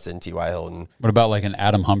interested in T.Y. Hilton. What about like an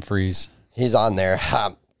Adam Humphries? He's on there.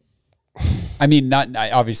 I mean,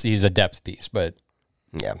 obviously he's a depth piece, but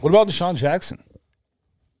yeah. What about Deshaun Jackson?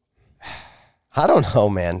 I don't know,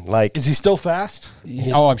 man. Like, is he still fast?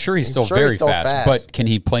 I'm sure he's still very fast. But can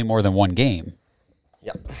he play more than one game?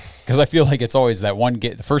 Yep. Because I feel like it's always that one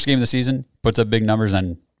game, the first game of the season, puts up big numbers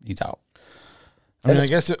and he's out. I mean, I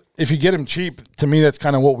guess if you get him cheap, to me, that's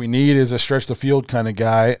kind of what we need is a stretch the field kind of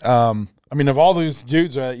guy. I mean, of all those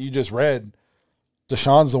dudes that you just read,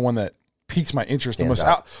 Deshaun's the one that piques my interest the most.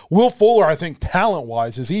 Will Fuller, I think,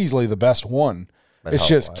 talent-wise, is easily the best one. But it's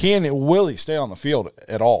just, will he stay on the field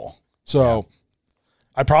at all? So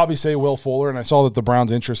I'd probably say Will Fuller, and I saw that the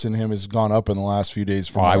Browns' interest in him has gone up in the last few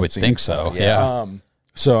days. I would think so, yeah.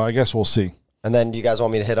 So I guess we'll see. And then do you guys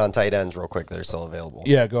want me to hit on tight ends real quick that are still available?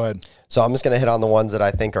 Yeah, go ahead. So I'm just going to hit on the ones that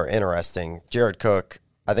I think are interesting. Jared Cook,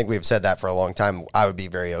 I think we've said that for a long time. I would be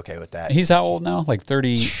very okay with that. He's how old now? Like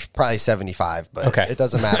 30? Probably 75, but it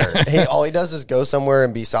doesn't matter. All he does is go somewhere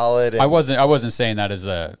and be solid. And I wasn't saying that as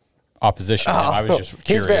a opposition. I was just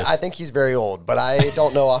curious. I think he's very old, but I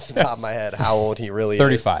don't know off the top of my head how old he really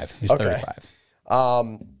 35. is. He's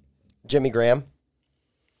 35. Jimmy Graham.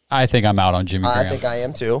 I think I'm out on Jimmy Graham. I think I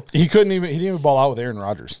am too. He didn't even ball out with Aaron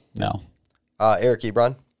Rodgers. No. Eric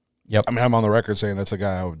Ebron. Yep. I mean, I'm on the record saying that's a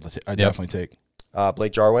guy I'd definitely take.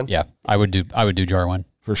 Blake Jarwin. Yeah, I would do Jarwin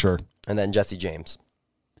for sure. And then Jesse James.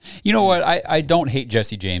 You know what? I don't hate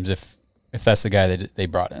Jesse James if that's the guy that they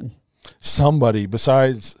brought in. Somebody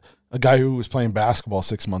besides a guy who was playing basketball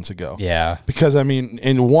 6 months ago. Yeah. Because, I mean,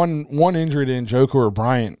 in one injury to Njoku or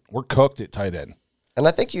Bryant, we're cooked at tight end. And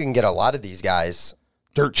I think you can get a lot of these guys.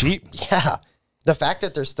 Dirt cheap. Yeah. The fact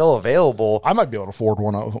that they're still available. I might be able to afford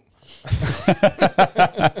one of them.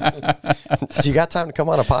 Do you got time to come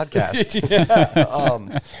on a podcast?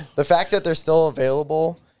 The fact that they're still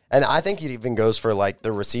available, and I think it even goes for like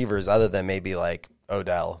the receivers other than maybe like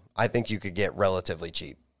Odell. I think you could get relatively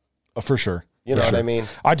cheap. For sure. You know what I mean?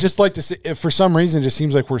 I'd just like to see, if for some reason it just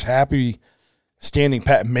seems like we're happy standing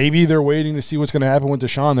pat. Maybe they're waiting to see what's going to happen with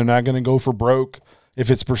Deshaun. They're not going to go for broke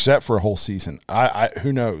if it's Brissett for a whole season.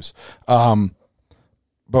 Who knows?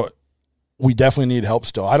 But we definitely need help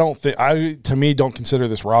still. To me, don't consider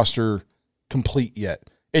this roster complete yet.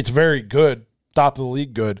 It's very good, top of the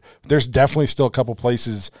league good. But there's definitely still a couple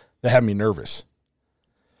places that have me nervous.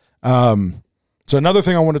 So another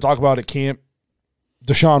thing I want to talk about at camp,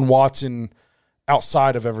 Deshaun Watson,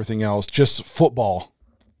 outside of everything else, just football.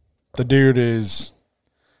 The dude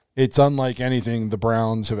it's unlike anything the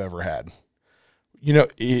Browns have ever had. You know,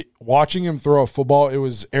 watching him throw a football, it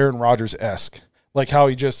was Aaron Rodgers-esque. Like how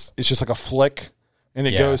it's just like a flick and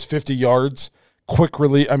it goes 50 yards, quick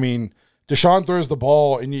release. I mean, Deshaun throws the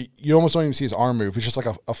ball and you almost don't even see his arm move. It's just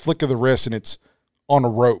like a flick of the wrist and it's on a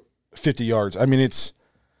rope, 50 yards. I mean, it's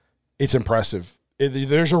impressive.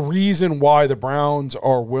 There's a reason why the Browns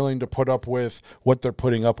are willing to put up with what they're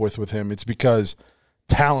putting up with him. It's because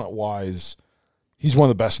talent-wise, he's one of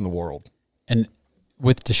the best in the world. And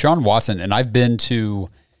with Deshaun Watson, and I've been to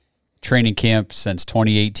training camp since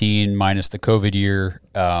 2018 minus the COVID year,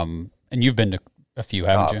 and you've been to a few,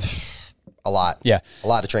 haven't you? A lot. Yeah. A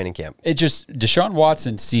lot of training camp. Deshaun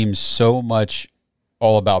Watson seems so much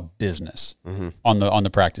all about business on the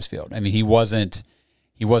practice field. I mean, he wasn't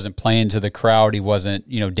playing to the crowd. He wasn't,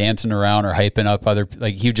 dancing around or hyping up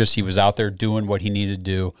he was out there doing what he needed to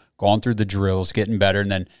do, going through the drills, getting better.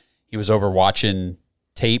 And then he was over watching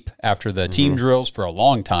tape after the team drills for a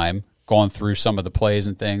long time, going through some of the plays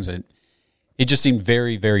and things. And it just seemed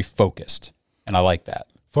very, very focused. And I like that.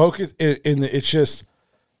 Focus, and it's just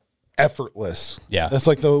effortless. Yeah. That's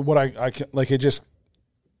like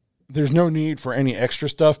there's no need for any extra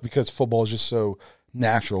stuff because football is just so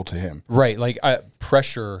natural to him. Right. Like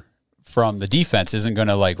pressure from the defense isn't going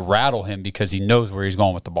to rattle him because he knows where he's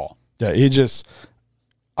going with the ball. Yeah.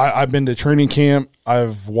 I've been to training camp.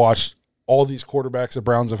 I've watched all these quarterbacks the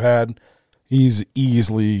Browns have had. He's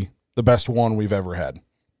easily the best one we've ever had.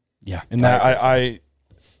 Yeah. And that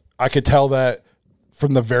I could tell that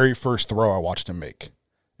from the very first throw I watched him make.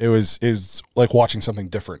 It was like watching something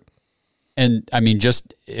different. And I mean,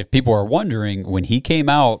 just if people are wondering, when he came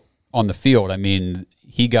out on the field, I mean,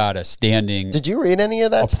 he got a standing Did you read any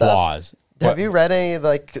of that applause. Stuff? Have you read any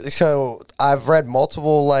so I've read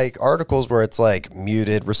multiple articles where it's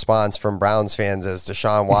muted response from Browns fans as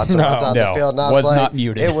Deshaun Watson was on the field. And I was not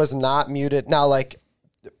muted. It was not muted. Now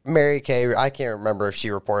Mary Kay, I can't remember if she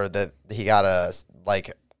reported that he got a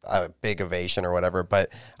big ovation or whatever, but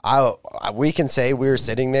we can say we were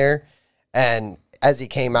sitting there, and as he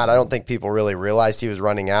came out, I don't think people really realized he was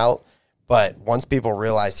running out. But once people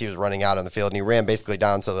realized he was running out on the field and he ran basically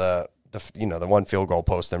down to the one field goal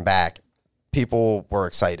post and back, people were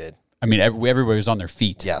excited. I mean, everybody was on their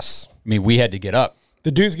feet. Yes. I mean, we had to get up.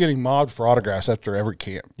 The dude's getting mobbed for autographs after every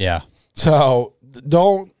camp. Yeah. So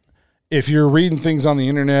if you're reading things on the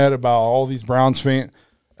internet about all these Browns fans,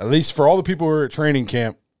 at least for all the people who were at training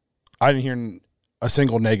camp, I didn't hear a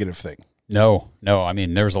single negative thing. No. I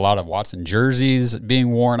mean, there was a lot of Watson jerseys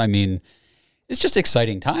being worn. I mean, it's just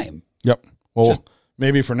exciting time. Yep. Well,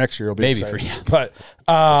 maybe for next year it'll be Maybe exciting. for But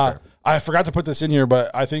I forgot to put this in here, but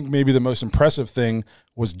I think maybe the most impressive thing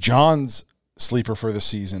was John's sleeper for the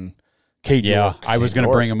season, Cade York. I was going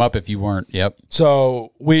to bring him up if you weren't. Yep.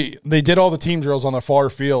 So they did all the team drills on the far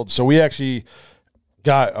field. So we actually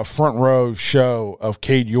got a front row show of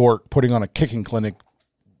Cade York putting on a kicking clinic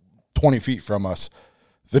 20 feet from us.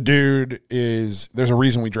 The dude there's a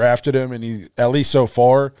reason we drafted him, and he's, at least so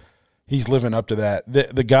far, he's living up to that.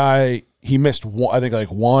 The guy, he missed one, I think like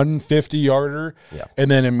 150-yarder, and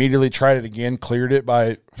then immediately tried it again, cleared it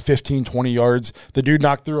by 15, 20 yards. The dude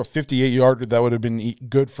knocked through a 58-yarder that would have been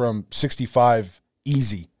good from 65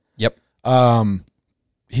 easy. Yep.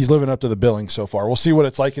 He's living up to the billing so far. We'll see what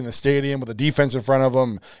it's like in the stadium with the defense in front of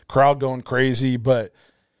him, crowd going crazy, but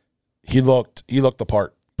he looked the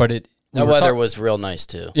part. But the weather was real nice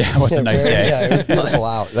too. Yeah, it was a nice day. Yeah, it was beautiful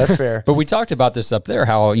out. That's fair. But we talked about this up there,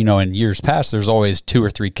 how, in years past, there's always 2 or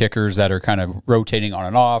 3 kickers that are kind of rotating on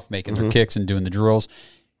and off, making their kicks and doing the drills.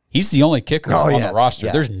 He's the only kicker on the roster.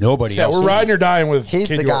 Yeah. There's nobody else. We're riding or dying with He's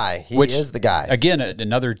Cade the York. guy. He is the guy. Again,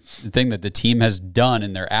 another thing that the team has done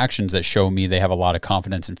in their actions that show me they have a lot of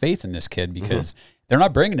confidence and faith in this kid, because they're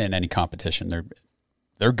not bringing in any competition.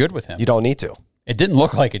 They're good with him. You don't need to. It didn't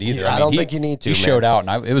look like it either. I don't think you need to, He man. showed out, and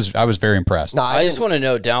I was very impressed. No, I just want to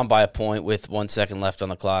know, down by a point with 1 second left on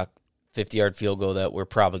the clock, 50-yard field goal, that we're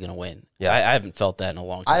probably going to win. Yeah. I haven't felt that in a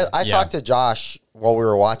long time. I talked to Josh while we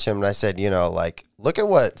were watching him, and I said, look at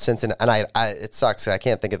what Cincinnati, and I it sucks, I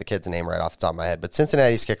can't think of the kid's name right off the top of my head, but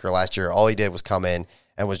Cincinnati's kicker last year, all he did was come in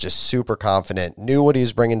and was just super confident, knew what he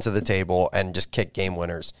was bringing to the table, and just kick game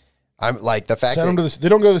winners. I'm like, the fact that they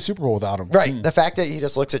don't go to the Super Bowl without him. right, the fact that he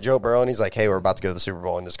just looks at Joe Burrow and he's like, hey, we're about to go to the Super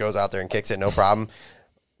Bowl, and just goes out there and kicks it, no problem.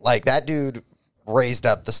 Like, that dude raised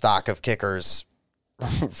up the stock of kickers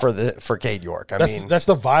for Cade York. That's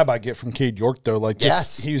the vibe I get from Cade York, though. Like,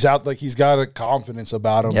 he's out, like, he's got a confidence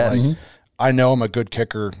about him. Yes. Like, I know I'm a good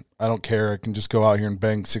kicker. I don't care. I can just go out here and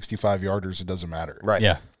bang 65 yarders. It doesn't matter. Right.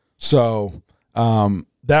 Yeah. So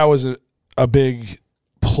that was a big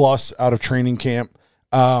plus out of training camp.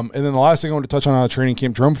 And then the last thing I want to touch on out of training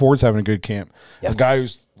camp, Jerome Ford's having a good camp. A guy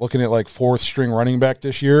who's looking at like 4th string running back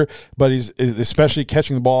this year, but he's especially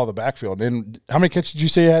catching the ball out of the backfield. And how many catches did you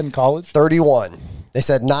say he had in college? 31. They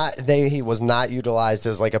said he was not utilized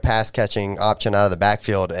as like a pass catching option out of the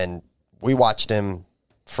backfield, and we watched him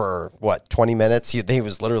for 20 minutes. He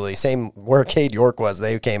was literally same where Cade York was.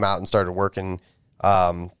 They came out and started working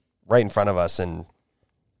right in front of us and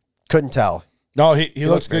couldn't tell. No, he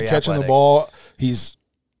looks good catching athletic. the ball. He's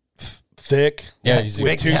thick. Yeah, he's a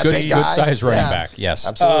Big good guy. size running Yeah. back. Yes.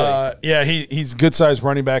 Absolutely. He's good sized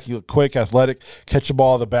running back. He looked quick, athletic, catch the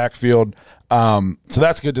ball in the backfield. So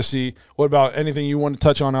that's good to see. What about anything you want to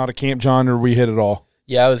touch on out of camp, John, or we hit it all?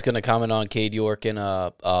 Yeah, I was going to comment on Cade York and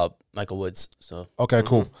Michael Woods. So Okay,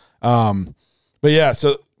 cool. But yeah,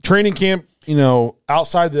 so training camp,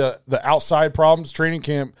 outside the outside problems, training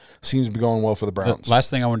camp seems to be going well for the Browns. Last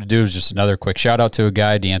thing I want to do is just another quick shout out to a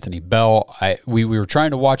guy, D'Anthony Bell. We were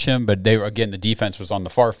trying to watch him, but the defense was on the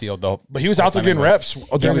far field though. But he was out there getting reps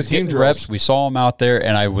during the team drills. Reps. We saw him out there,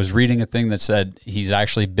 and I was reading a thing that said he's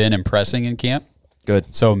actually been impressing in camp. Good.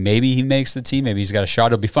 So maybe he makes the team. Maybe he's got a shot.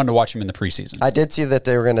 It'll be fun to watch him in the preseason. I did see that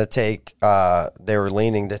they were going to take, they were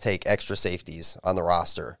leaning to take extra safeties on the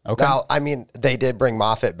roster. Okay. Now, they did bring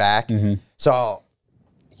Moffitt back. So,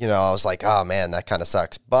 I was like, oh, man, that kind of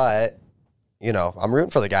sucks. But, I'm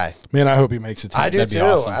rooting for the guy. Man, I hope he makes the team. I do That'd be too.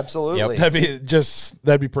 awesome. Absolutely.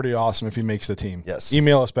 That'd be pretty awesome if he makes the team. Yes.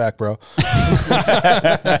 Email us back, bro.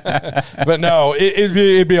 But no,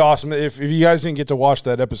 it'd be awesome if you guys didn't get to watch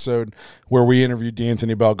that episode where we interviewed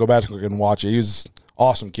D'Anthony Bell. Go back and watch it. He was an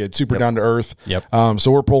awesome kid, super down to earth. Yep.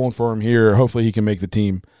 So we're pulling for him here. Hopefully he can make the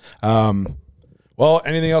team. Well,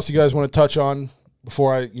 anything else you guys want to touch on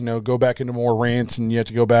before I, go back into more rants and you have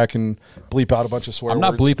to go back and bleep out a bunch of swear I'm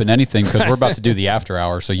words? not bleeping anything because we're about to do the after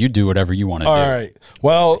hour, so you do whatever you want to do. All right.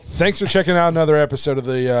 Well, thanks for checking out another episode of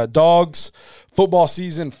the Dawgs. Football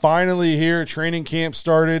season finally here. Training camp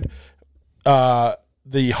started.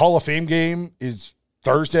 The Hall of Fame game is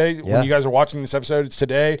Thursday. Yeah. When you guys are watching this episode, it's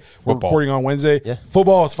today. We're Football. recording on Wednesday. Yeah.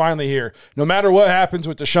 Football is finally here. No matter what happens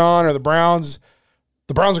with Deshaun or the Browns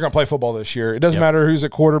are going to play football this year. It doesn't matter who's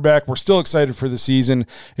at quarterback. We're still excited for the season.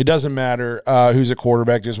 It doesn't matter who's at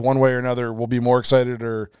quarterback. Just one way or another, we'll be more excited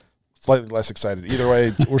or slightly less excited. Either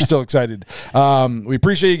way, we're still excited. We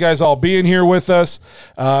appreciate you guys all being here with us.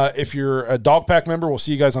 If you're a Dog Pack member, we'll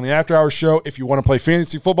see you guys on the After Hours show. If you want to play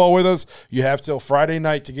fantasy football with us, you have till Friday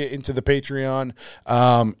night to get into the Patreon.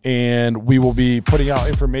 And we will be putting out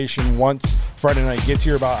information once Friday night gets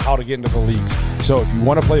here about how to get into the leagues. So if you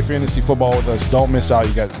want to play fantasy football with us, don't miss out.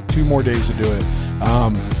 You got 2 more days to do it.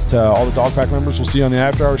 To all the Dog Pack members, we'll see you on the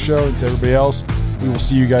After Hours show. And to everybody else, we will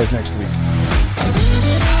see you guys next week.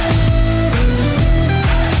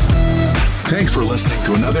 Thanks for listening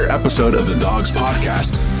to another episode of the Dawgs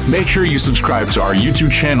Podcast. Make sure you subscribe to our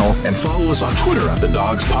YouTube channel and follow us on Twitter at the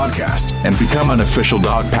Dawgs Podcast, and become an official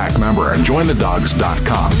Dog Pack member and join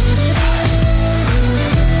thedawgs.com.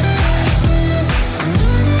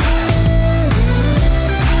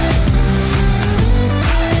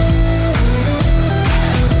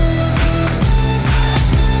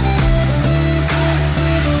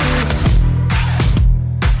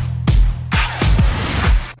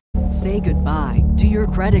 Say goodbye to your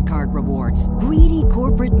credit card rewards. Greedy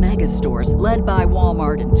corporate mega stores, led by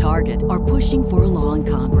Walmart and Target, are pushing for a law in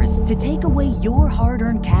Congress to take away your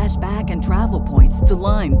hard-earned cash back and travel points to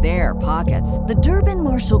line their pockets. The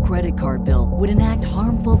Durbin-Marshall credit card bill would enact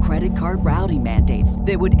harmful credit card routing mandates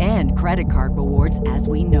that would end credit card rewards as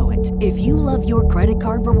we know it. If you love your credit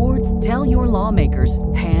card rewards, tell your lawmakers,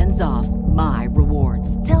 hands off my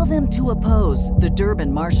rewards. Tell them to oppose the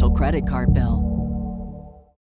Durbin-Marshall credit card bill.